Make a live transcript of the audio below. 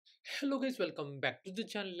Hello guys, welcome back to the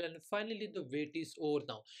channel, and finally the wait is over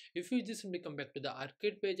now. If you just simply come back to the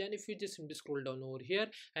arcade page, and if you just simply scroll down over here,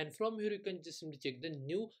 and from here you can just simply check the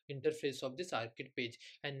new interface of this arcade page.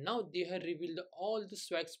 And now they have revealed all the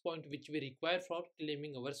swags point which we require for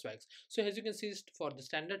claiming our swags. So as you can see, for the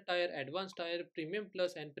standard tire, advanced tire, premium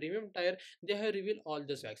plus and premium tire, they have revealed all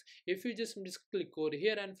the swags. If you just simply click over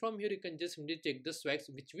here, and from here you can just simply check the swags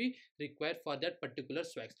which we require for that particular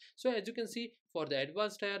swags. So as you can see, for the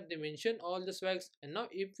advanced tire they mention all the swags. And now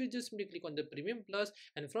if you just simply click on the premium plus,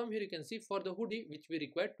 and from here you can see for the hoodie which we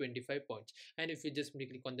require 25 points. And if you just simply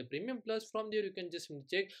click on the premium plus, from there you can just simply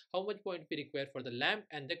check how much point we require for the lamp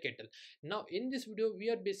and the kettle. Now in this video we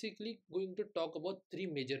are basically going to talk about three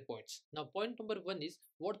major points. Now point number one is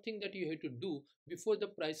what thing that you have to do before the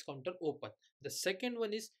price counter open. The second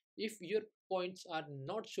one is if your points are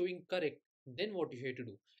not showing correct, then what you have to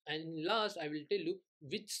do. And last I will tell you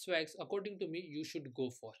which swags according to me you should go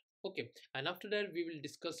for. Okay, and after that we will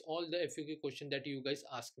discuss all the FAQ question that you guys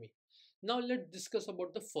ask me. Now let's discuss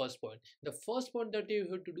about the first point. The first point that you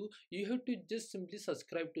have to do, you have to just simply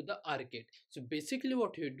subscribe to the arcade. So basically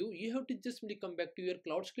what you do, you have to just simply come back to your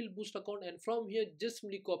cloud skill boost account, and from here just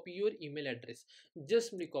simply copy your email address. Just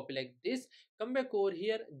simply copy like this, come back over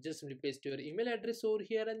here, just simply paste your email address over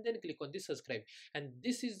here, and then click on the subscribe. And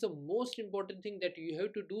this is the most important thing that you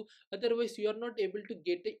have to do, otherwise you are not able to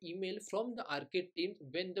get an email from the arcade team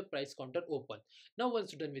when the price counter open. Now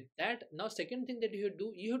once you're done with that, now second thing that you have to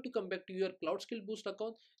do, you have to come back to your cloud skill boost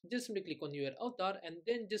account. Just simply click on your avatar, and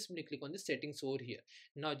then just simply click on the settings over here.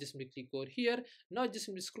 Now just simply click over here. Now just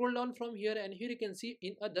simply scroll down from here, and here you can see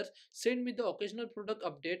in others, send me the occasional product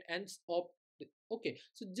update and opt. Okay,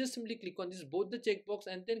 so just simply click on this both the checkbox,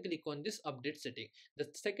 and then click on this update setting. The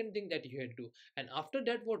second thing that you have to do. And after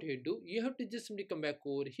that what you do, you have to just simply come back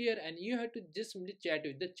over here, and you have to just simply chat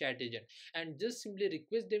with the chat agent, and just simply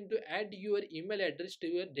request them to add your email address to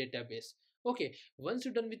your database. Okay, once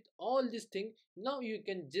you're done with all this thing, now you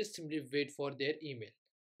can just simply wait for their email.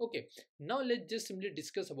 Okay, now let's just simply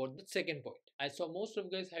discuss about the second point. I saw most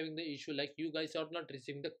of guys having the issue like you guys are not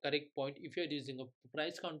receiving the correct point if you are using a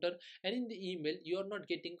price counter, and in the email you are not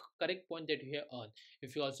getting correct point that you have earned.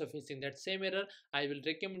 If you are also facing that same error, I will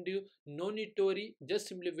recommend you no need to worry, just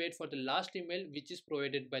simply wait for the last email which is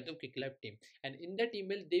provided by the Qwiklabs team. And in that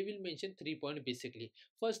email they will mention 3 points basically.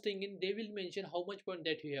 First thing in, they will mention how much point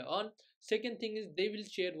that you have earned. Second thing is they will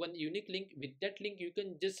share one unique link. With that link you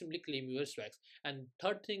can just simply claim your swags. And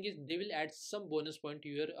third thing is they will add some bonus point to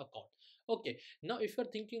your account. Okay, now if you're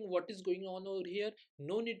thinking what is going on over here,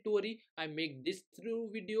 no need to worry, I make this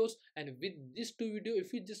through videos, and with this two video,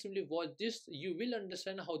 if you just simply watch this, you will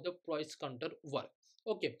understand how the price counter work.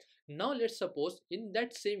 Okay, now let's suppose in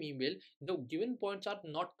that same email the given points are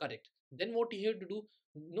not correct. Then what you have to do,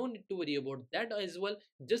 no need to worry about that as well.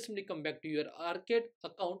 Just simply come back to your arcade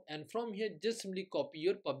account, and from here just simply copy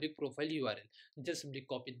your public profile URL. Just simply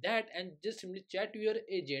copy that, and just simply chat to your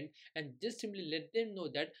agent, and just simply let them know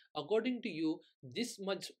that according to you this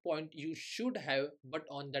much point you should have, but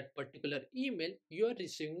on that particular email you are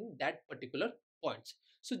receiving that particular points.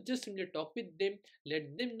 So just simply talk with them,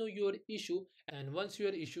 let them know your issue, and once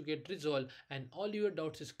your issue get resolved and all your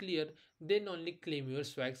doubts is clear, then only claim your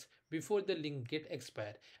swags before the link get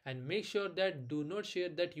expired. And make sure that do not share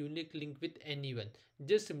that unique link with anyone.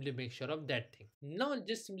 Just simply make sure of that thing. Now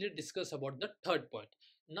just simply discuss about the third point.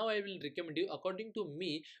 Now I will recommend you according to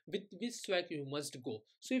me with which swag you must go.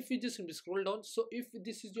 So if you just simply scroll down, so if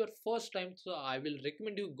this is your first time, so I will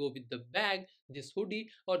recommend you go with the bag, this hoodie,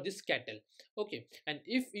 or this kettle. Okay, and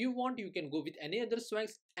if you want you can go with any other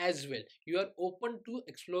swags as well. You are open to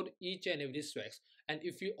explore each and every swags. And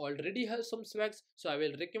if you already have some swags, so I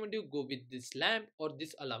will recommend you go with this lamp or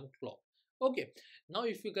this alarm clock. Okay, now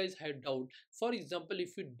if you guys had doubt, for example,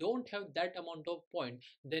 if you don't have that amount of point,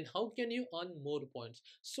 then how can you earn more points?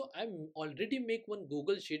 So I'm already make one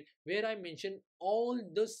Google sheet where I mention all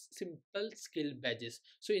the simple skill badges.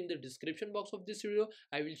 So in the description box of this video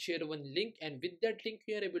I will share one link, and with that link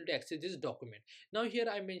you are able to access this document. Now here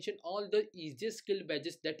I mention all the easiest skill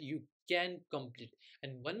badges that you can complete.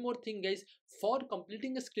 And one more thing guys, for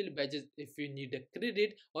completing a skill badges, if you need a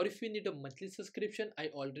credit or if you need a monthly subscription, I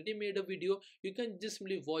already made a video. You can just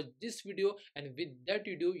simply watch this video, and with that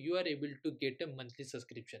video you are able to get a monthly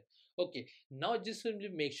subscription. Okay, now just simply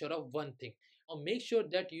make sure of one thing, or make sure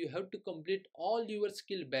that you have to complete all your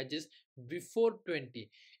skill badges before 20.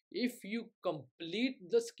 If you complete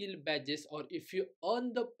the skill badges or if you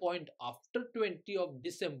earn the point after 20 of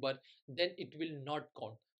December, then it will not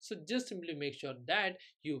count. So just simply make sure that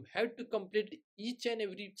you have to complete each and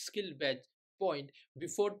every skill badge point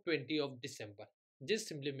before 20 of December. Just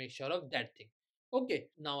simply make sure of that thing. Okay,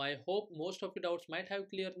 now I hope most of your doubts might have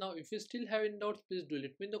clear now. If you still have any doubts, please do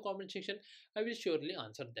let me in the comment section. I will surely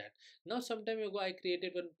answer that. Now, some time ago, I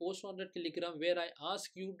created one post on the Telegram where I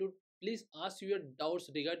ask you to please ask your doubts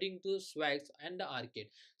regarding the swags and the arcade.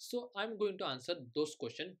 So I'm going to answer those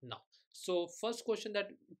questions now. So first question that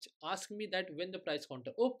ask me that when the price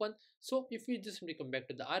counter open. So if you just simply come back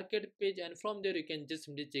to the arcade page and from there you can just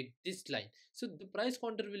simply check this line. So the price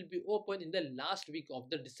counter will be open in the last week of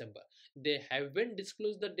the December. They haven't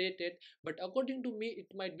disclosed the date yet, but according to me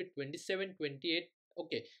it might be 27, 28.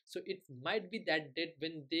 Okay, so it might be that date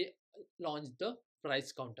when they launch the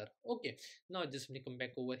price counter. Okay, now just let me come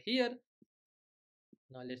back over here.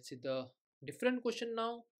 Now let's see the different question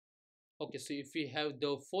now. Okay, so if we have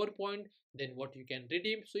the 4 point, then what you can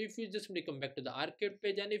redeem. So if you just simply come back to the arcade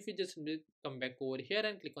page and if you just simply come back over here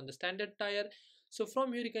and click on the standard tire, so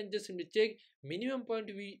from here you can just simply check minimum point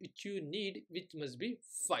which you need, which must be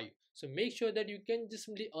 5. So make sure that you can just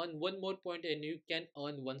simply earn one more point and you can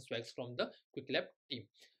earn one swags from the Qwiklab team.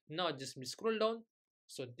 Now just simply scroll down.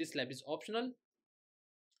 So this lab is optional.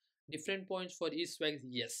 Different points for each swags,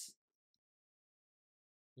 yes.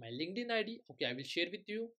 My LinkedIn ID, okay, I will share with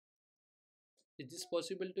you. Is this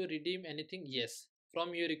possible to redeem anything? Yes.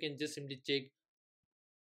 From here you can just simply check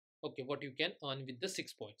okay what you can earn with the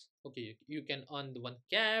 6 points. Okay, you can earn the one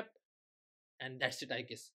cap and that's it I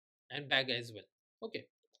guess, and bag as well. Okay,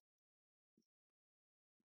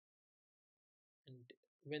 and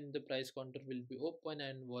when the price counter will be open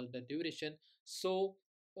and what the duration. So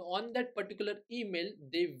on that particular email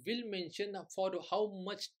they will mention for how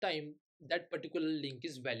much time that particular link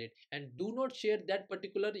is valid, and do not share that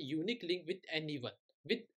particular unique link with anyone,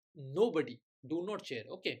 with nobody. Do not share.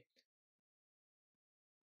 Okay.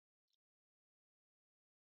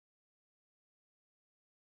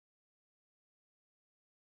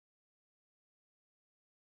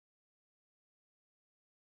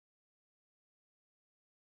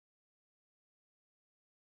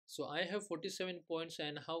 So I have 47 points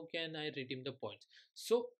and how can I redeem the points?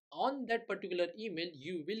 So on that particular email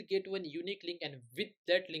you will get one unique link, and with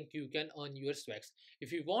that link you can earn your swags.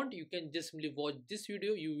 If you want you can just simply watch this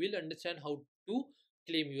video, you will understand how to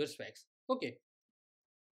claim your swags. Okay,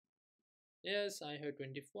 yes, I have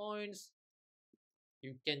 20 points.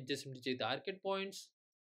 You can just simply check the arcade points.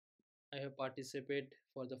 I have participated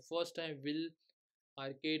for the first time. Will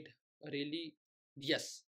arcade really?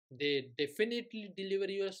 Yes, they definitely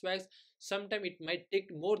deliver your swags. Sometime it might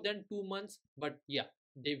take more than 2 months, but yeah,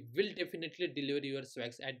 they will definitely deliver your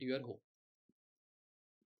swags at your home.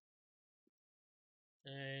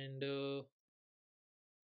 And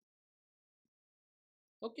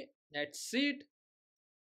okay, that's it.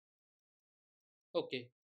 Okay,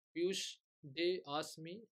 Piyush, they asked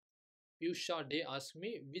me Piyusha, they asked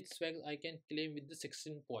me which swag I can claim with the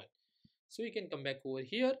 16 point. So you can come back over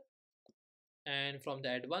here, and from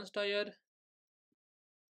the advanced tire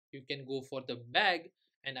you can go for the bag,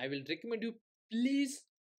 and I will recommend you please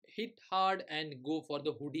hit hard and go for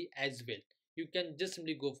the hoodie as well. You can just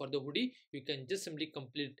simply go for the hoodie. You can just simply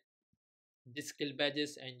complete the skill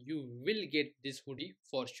badges and you will get this hoodie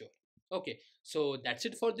for sure. Okay, so that's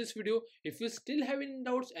it for this video. If you still have any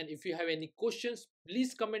doubts and if you have any questions,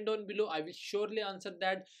 please comment down below. I will surely answer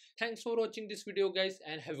that. Thanks for watching this video guys,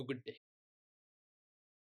 and have a good day.